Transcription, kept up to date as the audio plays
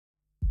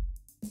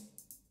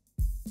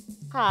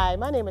Hi,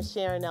 my name is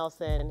Sharon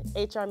Nelson,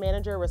 HR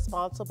Manager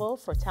responsible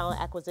for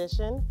talent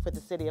acquisition for the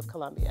City of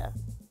Columbia.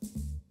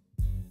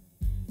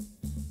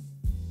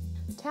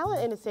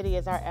 Talent in the City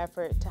is our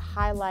effort to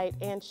highlight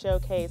and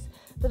showcase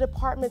the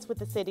departments with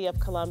the City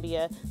of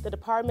Columbia, the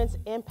department's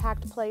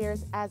impact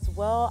players, as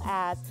well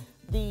as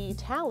the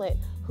talent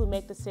who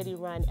make the city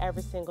run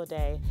every single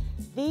day.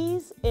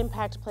 These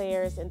impact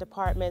players and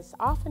departments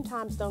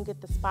oftentimes don't get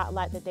the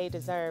spotlight that they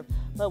deserve,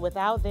 but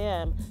without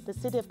them, the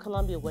City of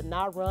Columbia would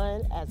not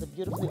run as a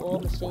beautifully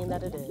oiled machine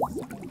that it is.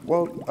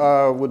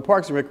 Well, with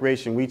Parks and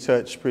Recreation, we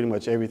touch pretty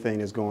much everything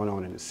that's going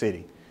on in the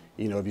city.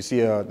 You know, if you see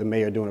the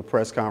mayor doing a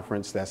press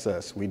conference, that's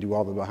us. We do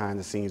all the behind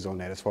the scenes on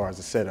that as far as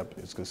the setup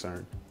is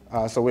concerned.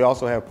 So we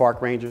also have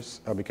park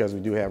rangers because we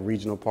do have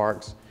regional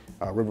parks,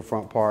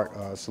 Riverfront Park,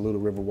 Saluda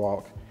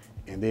Riverwalk,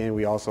 and then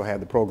we also have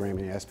the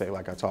programming aspect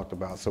like I talked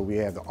about. So we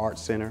have the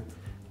Arts Center.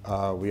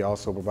 We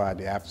also provide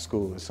the after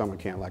school and summer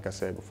camp like I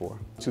said before.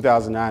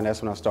 2009,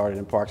 that's when I started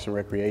in Parks and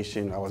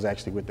Recreation. I was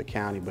actually with the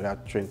county, but I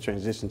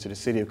transitioned to the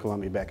City of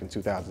Columbia back in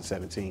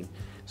 2017.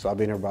 So I've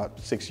been here about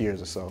 6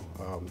 years or so,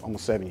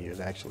 almost 7 years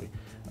actually.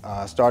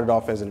 I started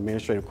off as an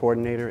administrative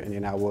coordinator, and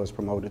then I was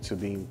promoted to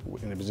being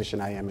in the position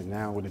I am in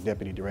now with the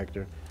Deputy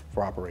Director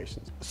for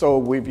Operations.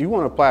 So if you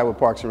want to apply with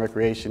Parks and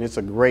Recreation, it's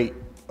a great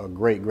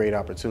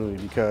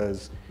opportunity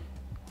because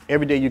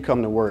every day you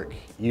come to work,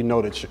 you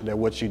know that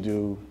what you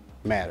do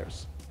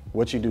matters.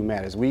 What you do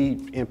matters.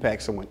 We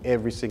impact someone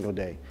every single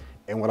day.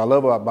 And what I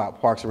love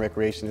about Parks and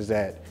Recreation is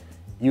that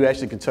you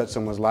actually can touch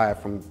someone's life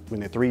from when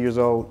they're 3 years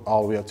old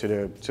all the way up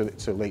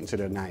to late into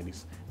their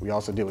 90s. We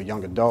also deal with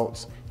young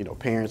adults, you know,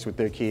 parents with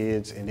their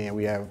kids, and then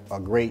we have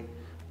great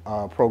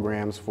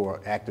programs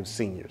for active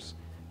seniors.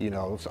 You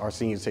know, our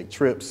seniors take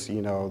trips,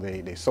 you know,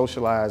 they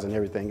socialize and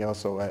everything else.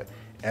 So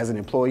as an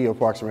employee of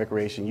Parks and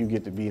Recreation, you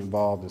get to be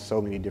involved in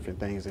so many different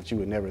things that you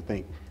would never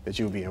think that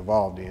you would be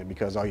involved in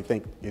because all you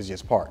think is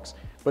just parks.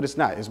 But it's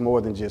not, it's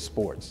more than just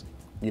sports.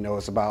 You know,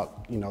 it's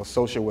about, you know,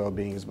 social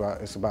well-being,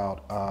 it's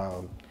about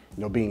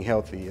you know, being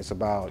healthy, it's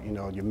about, you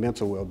know, your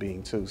mental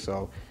well-being too.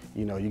 So,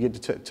 you know, you get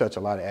to touch a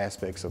lot of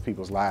aspects of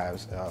people's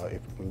lives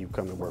when you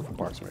come to work for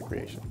Parks and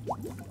Recreation.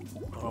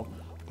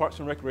 Parks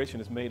and Recreation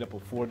is made up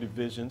of 4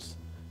 divisions.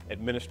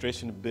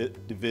 Administration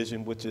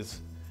Division, which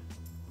is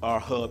our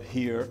hub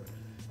here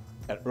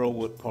at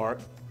Earlwood Park,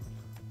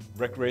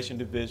 Recreation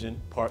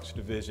Division, Parks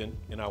Division,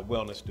 and our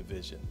Wellness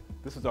Division.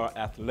 This is our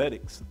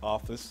athletics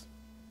office.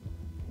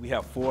 We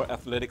have 4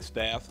 athletic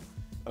staff.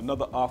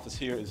 Another office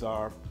here is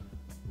our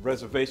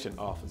reservation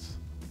office.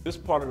 This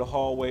part of the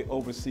hallway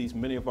oversees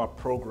many of our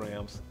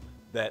programs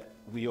that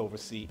we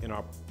oversee in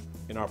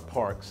our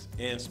parks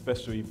and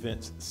special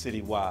events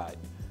citywide.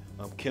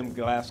 Kim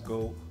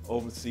Glasgow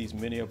oversees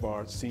many of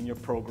our senior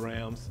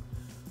programs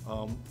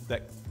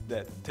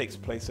that takes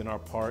place in our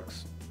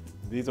parks.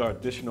 These are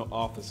additional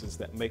offices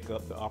that make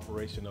up the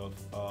operation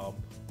of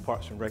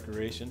Parks and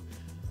Recreation.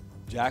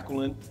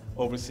 Jacqueline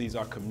oversees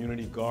our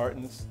community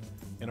gardens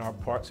in our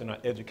parks and our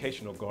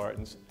educational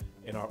gardens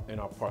in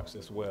our parks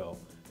as well.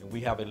 And we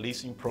have a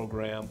leasing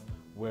program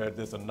where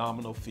there's a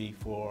nominal fee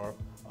for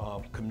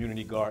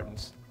community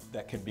gardens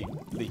that can be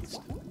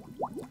leased.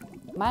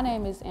 My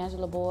name is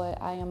Angela Boyd.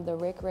 I am the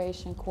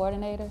Recreation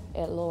Coordinator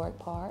at Lowick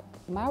Park.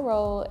 My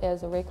role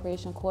as a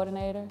Recreation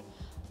Coordinator,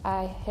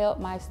 I help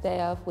my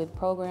staff with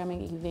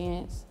programming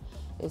events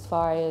as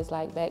far as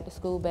like back to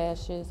school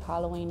bashes,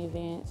 Halloween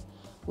events.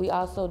 We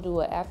also do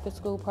an after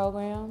school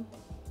program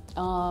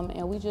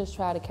and we just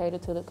try to cater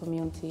to the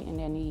community and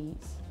their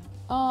needs.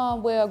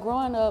 Well,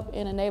 growing up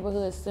in a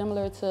neighborhood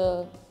similar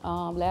to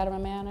Latimer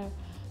Manor,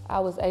 I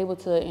was able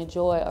to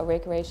enjoy a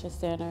recreation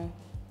center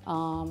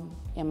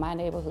in my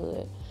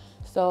neighborhood.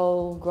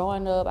 So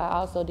growing up, I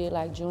also did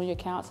like junior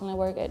counseling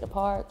work at the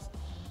parks.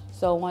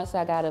 So once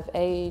I got of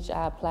age,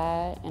 I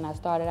applied and I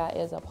started out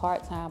as a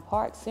part-time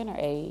park center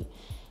aide.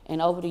 And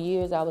over the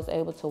years, I was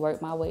able to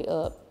work my way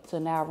up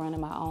to now running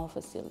my own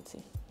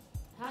facility.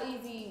 How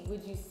easy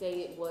would you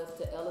say it was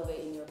to elevate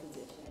in your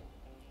position?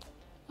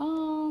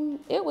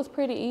 It was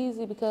pretty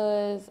easy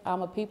because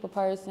I'm a people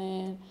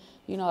person.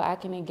 You know, I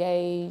can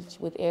engage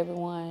with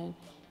everyone.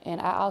 And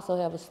I also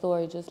have a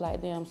story just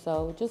like them,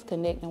 so just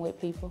connecting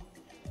with people.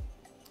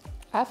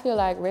 I feel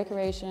like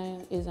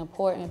recreation is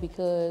important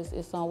because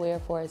it's somewhere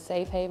for a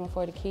safe haven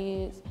for the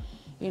kids,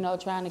 you know,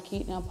 trying to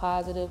keep them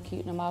positive,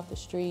 keep them off the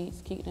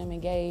streets, keep them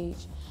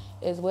engaged,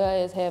 as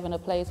well as having a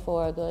place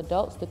for the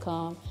adults to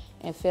come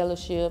and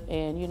fellowship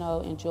and, you know,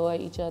 enjoy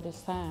each other's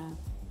time.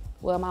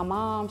 Well, my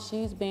mom,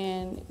 she's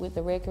been with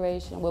the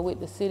recreation, well, with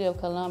the City of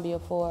Columbia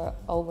for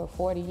over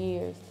 40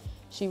 years.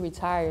 She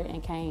retired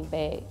and came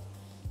back.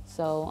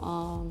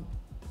 So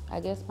I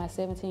guess my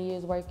 17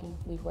 years working,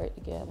 we've worked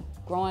together.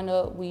 Growing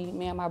up,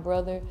 me and my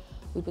brother,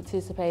 we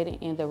participated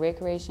in the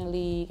Recreation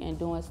League and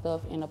doing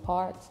stuff in the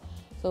parks,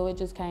 so it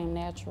just came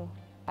natural.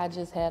 I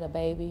just had a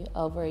baby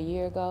over a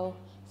year ago,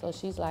 so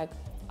she's like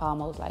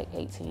almost like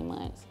 18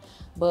 months.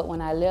 But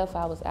when I left,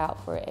 I was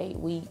out for 8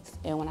 weeks,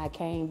 and when I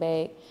came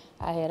back,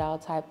 I had all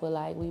type of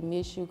like, we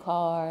miss you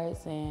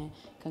cards and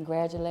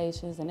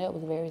congratulations, and that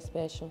was very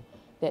special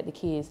that the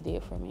kids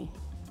did for me.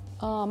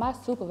 My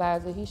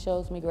supervisor, he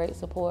shows me great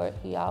support.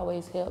 He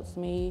always helps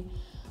me.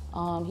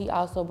 He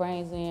also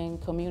brings in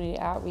community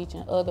outreach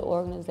and other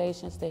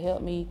organizations to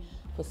help me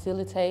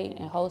facilitate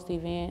and host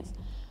events.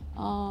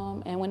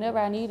 And whenever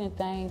I need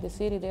anything, the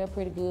city, they're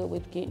pretty good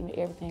with getting me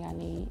everything I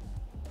need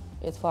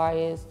as far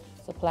as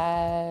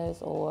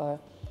supplies or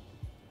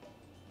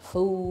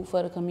food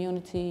for the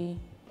community,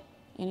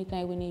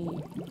 anything we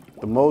need.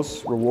 The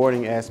most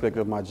rewarding aspect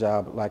of my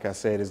job, like I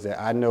said, is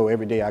that I know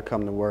every day I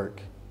come to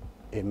work,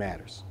 it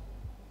matters,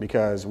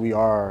 because we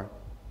are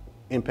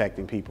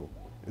impacting people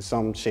in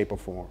some shape or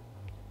form,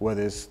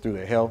 whether it's through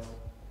their health,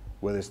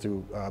 whether it's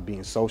through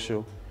being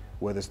social,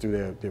 whether it's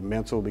through their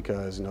mental,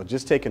 because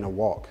just taking a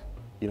walk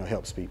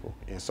helps people.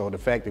 And so the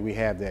fact that we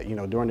have that,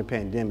 during the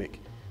pandemic,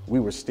 we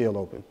were still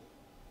open.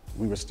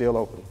 We were still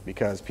open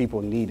because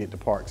people needed the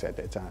parks at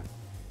that time.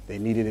 They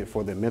needed it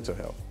for their mental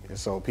health. And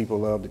so people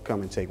love to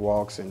come and take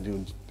walks and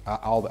do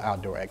all the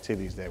outdoor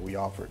activities that we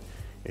offered.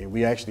 And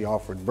we actually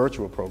offered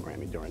virtual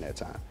programming during that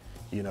time.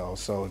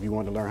 So if you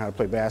wanted to learn how to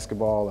play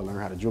basketball or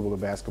learn how to dribble the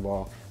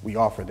basketball, we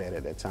offered that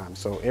at that time.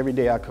 So every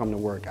day I come to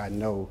work, I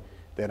know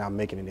that I'm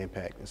making an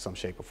impact in some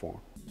shape or form.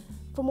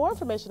 For more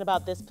information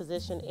about this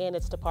position and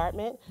its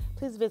department,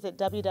 please visit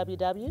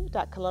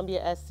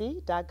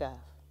www.columbiasc.gov.